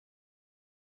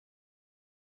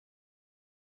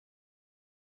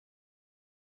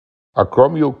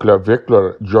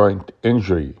Acromioclavicular joint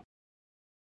injury.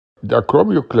 The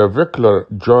acromioclavicular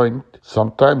joint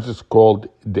sometimes is called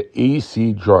the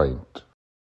AC joint.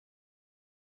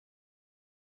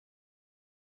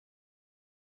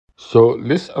 So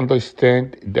let's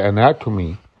understand the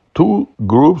anatomy. Two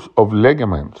groups of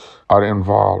ligaments are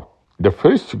involved. The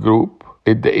first group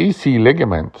is the AC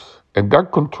ligaments, and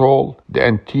that control the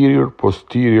anterior,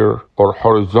 posterior, or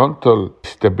horizontal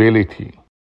stability.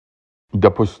 The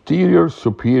posterior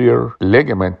superior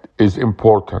ligament is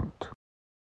important.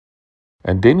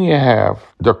 And then you have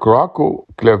the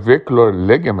acromioclavicular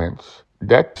ligaments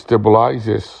that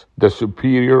stabilizes the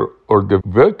superior or the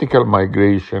vertical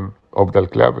migration of the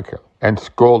clavicle, and it's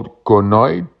called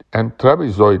conoid and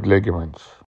trapezoid ligaments.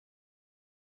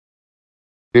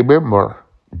 Remember,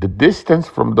 the distance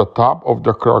from the top of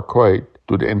the coracoid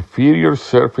to the inferior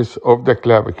surface of the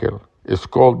clavicle is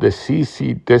called the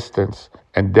CC distance,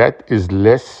 and that is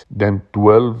less than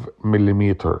 12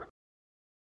 millimeter.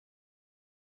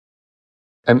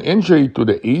 An injury to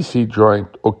the AC joint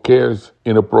occurs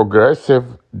in a progressive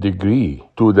degree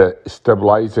to the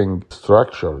stabilizing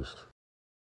structures.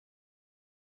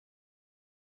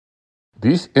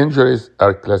 These injuries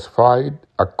are classified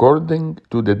according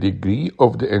to the degree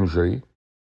of the injury,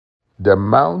 the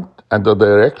amount and the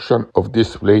direction of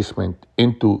displacement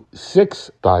into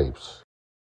 6 types.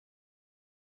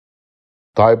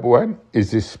 Type 1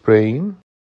 is a sprain.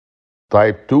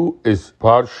 Type 2 is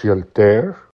partial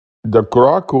tear. The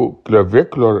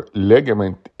acromioclavicular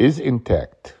ligament is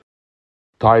intact.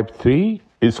 Type 3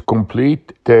 is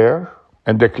complete tear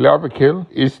and the clavicle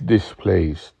is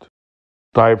displaced.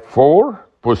 Type 4,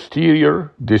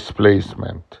 posterior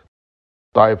displacement.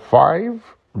 Type 5,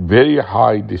 very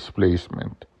high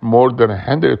displacement, more than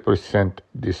 100%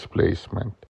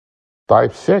 displacement.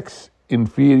 Type 6,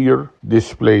 inferior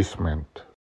displacement.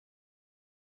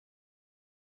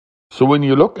 So when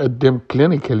you look at them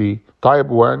clinically, type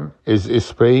 1 is a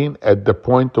sprain at the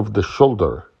point of the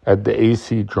shoulder, at the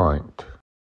AC joint.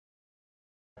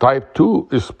 Type 2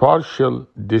 is partial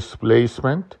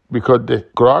displacement because the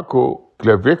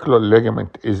acromioclavicular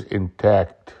ligament is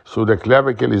intact, so the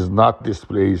clavicle is not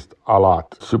displaced a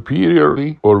lot,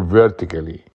 superiorly or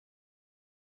vertically.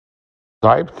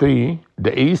 Type 3,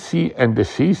 the AC and the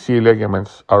CC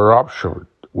ligaments are ruptured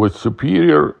with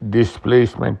superior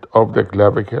displacement of the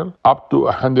clavicle up to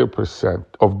 100%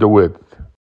 of the width.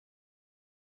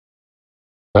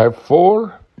 Type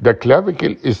 4, the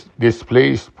clavicle is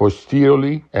displaced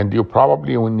posteriorly, and you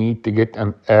probably will need to get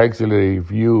an axillary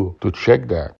view to check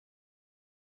that.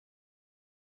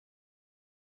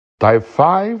 Type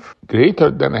 5,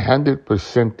 greater than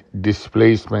 100%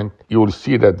 displacement, you will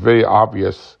see that very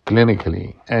obvious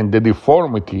clinically, and the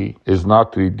deformity is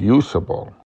not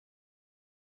reducible.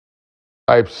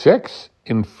 Type 6,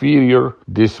 inferior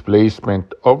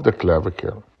displacement of the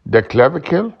clavicle. The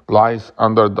clavicle lies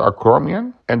under the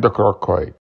acromion and the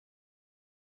coracoid.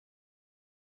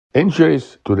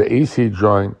 Injuries to the AC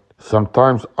joint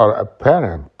sometimes are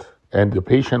apparent, and the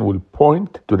patient will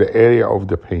point to the area of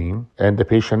the pain, and the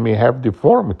patient may have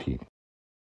deformity.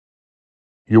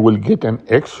 You will get an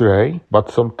X-ray,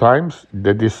 but sometimes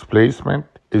the displacement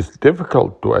is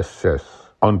difficult to assess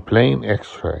on plain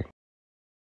X-ray.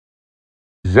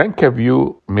 Zenka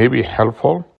view may be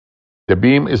helpful. The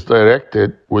beam is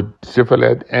directed with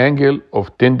cephalad angle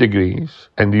of 10 degrees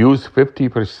and use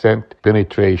 50%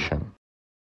 penetration.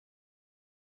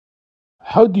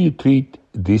 How do you treat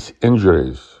these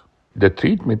injuries? The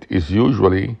treatment is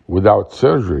usually without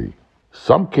surgery.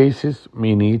 Some cases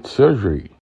may need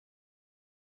surgery.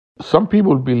 Some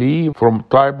people believe from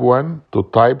type 1 to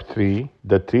type 3,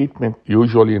 the treatment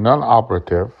usually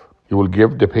non-operative. You will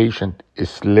give the patient a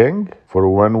sling for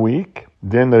 1 week,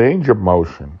 then range of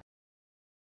motion.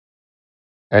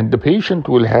 And the patient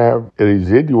will have a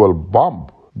residual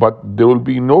bump, but there will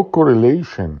be no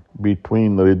correlation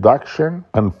between reduction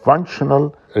and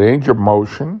functional range of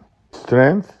motion,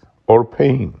 strength, or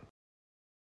pain.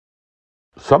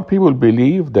 Some people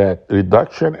believe that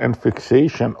reduction and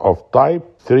fixation of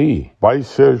type 3 by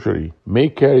surgery may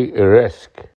carry a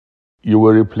risk. You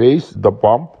will replace the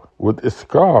bump with a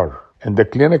scar, and the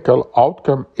clinical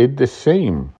outcome is the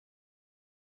same.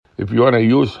 If you want to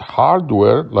use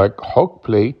hardware like hook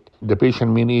plate, the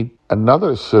patient may need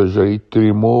another surgery to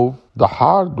remove the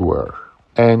hardware,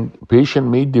 and patient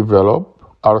may develop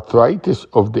arthritis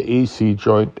of the AC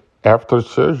joint after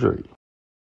surgery.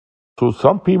 So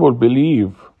some people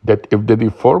believe that if the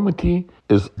deformity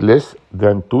is less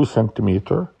than 2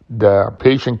 centimeters, the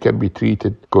patient can be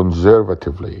treated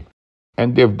conservatively.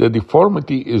 And if the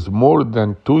deformity is more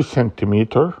than 2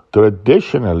 centimeters,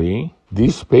 traditionally,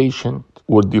 this patient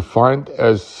were defined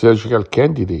as surgical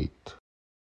candidate.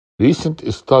 Recent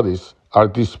studies are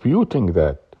disputing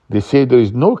that. They say there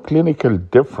is no clinical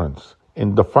difference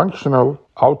in the functional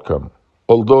outcome,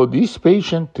 although these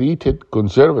patients treated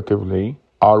conservatively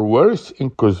are worse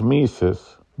in cosmesis,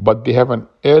 but they have an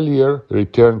earlier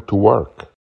return to work.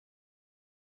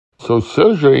 So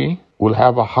surgery will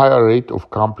have a higher rate of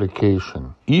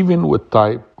complication. Even with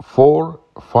type 4,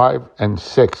 5, and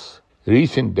 6,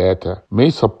 recent data may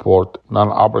support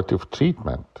non-operative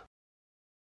treatment.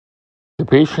 The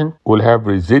patient will have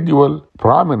residual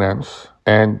prominence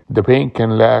and the pain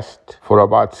can last for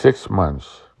about 6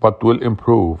 months, but will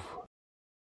improve.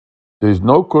 There is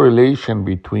no correlation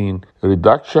between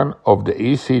reduction of the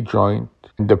AC joint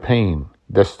and the pain,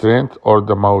 the strength, or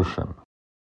the motion.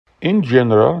 In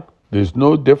general, there is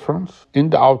no difference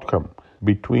in the outcome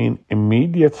between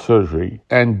immediate surgery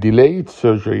and delayed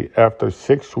surgery after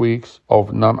 6 weeks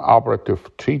of non-operative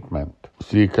treatment.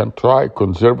 So you can try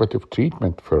conservative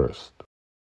treatment first.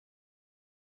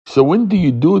 So when do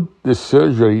you do the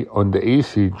surgery on the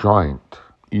AC joint?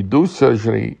 You do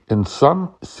surgery in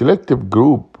some selective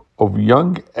group of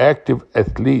young active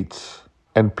athletes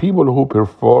and people who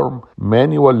perform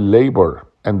manual labor,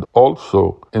 and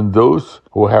also in those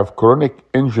who have chronic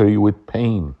injury with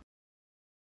pain.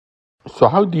 So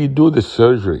how do you do the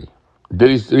surgery?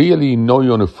 There is really no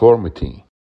uniformity.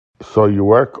 So you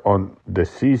work on the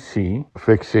CC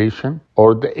fixation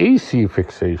or the AC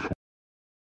fixation.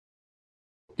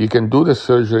 You can do the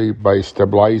surgery by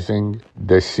stabilizing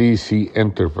the CC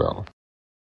interval.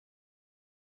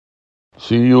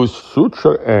 So you use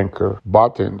suture anchor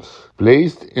buttons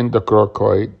placed in the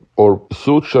coracoid or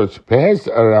sutures passed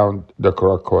around the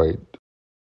coracoid.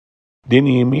 Then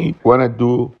you may want to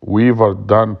do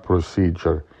Weaver-Dunn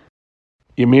procedure.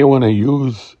 You may want to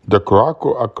use the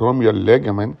coracoacromial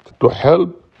ligament to help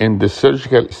in the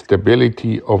surgical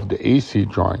stability of the AC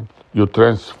joint. You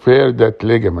transfer that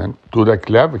ligament to the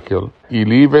clavicle. You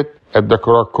leave it at the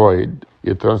coracoid.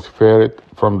 You transfer it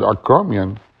from the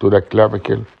acromion to the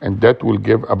clavicle, and that will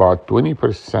give about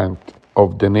 20%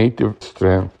 of the native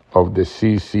strength of the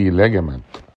CC ligament.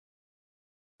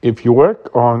 If you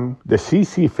work on the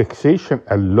CC fixation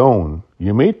alone,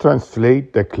 you may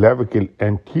translate the clavicle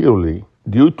anteriorly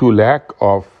due to lack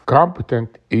of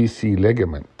competent AC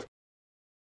ligament.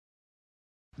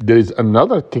 There is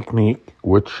another technique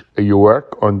which you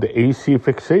work on the AC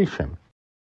fixation.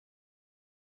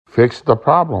 Fix the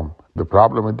problem. The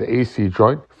problem with the AC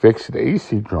joint, fix the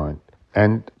AC joint.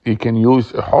 And you can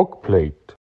use a hook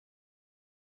plate.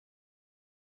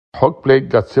 Hook plate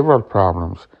got several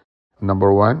problems.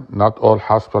 Number one, not all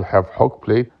hospitals have hook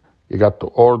plate. You got to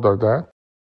order that.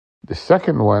 The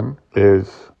second one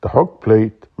is the hook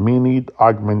plate may need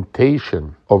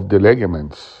augmentation of the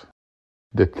ligaments.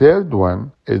 The third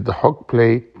one is the hook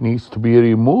plate needs to be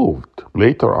removed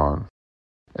later on.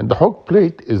 And the hook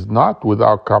plate is not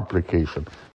without complication.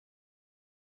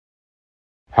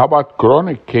 How about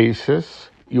chronic cases?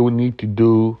 You will need to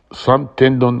do some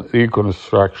tendon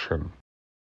reconstruction.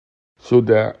 So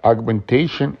the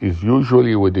augmentation is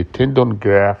usually with the tendon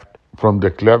graft from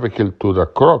the clavicle to the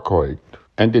coracoid.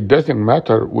 And it doesn't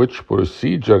matter which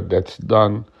procedure that's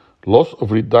done, loss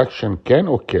of reduction can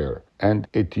occur, and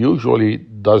it usually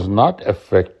does not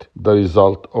affect the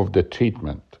result of the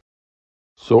treatment.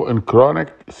 So in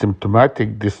chronic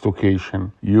symptomatic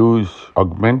dislocation, use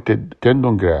augmented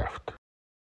tendon graft.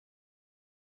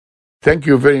 Thank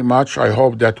you very much. I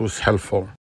hope that was helpful.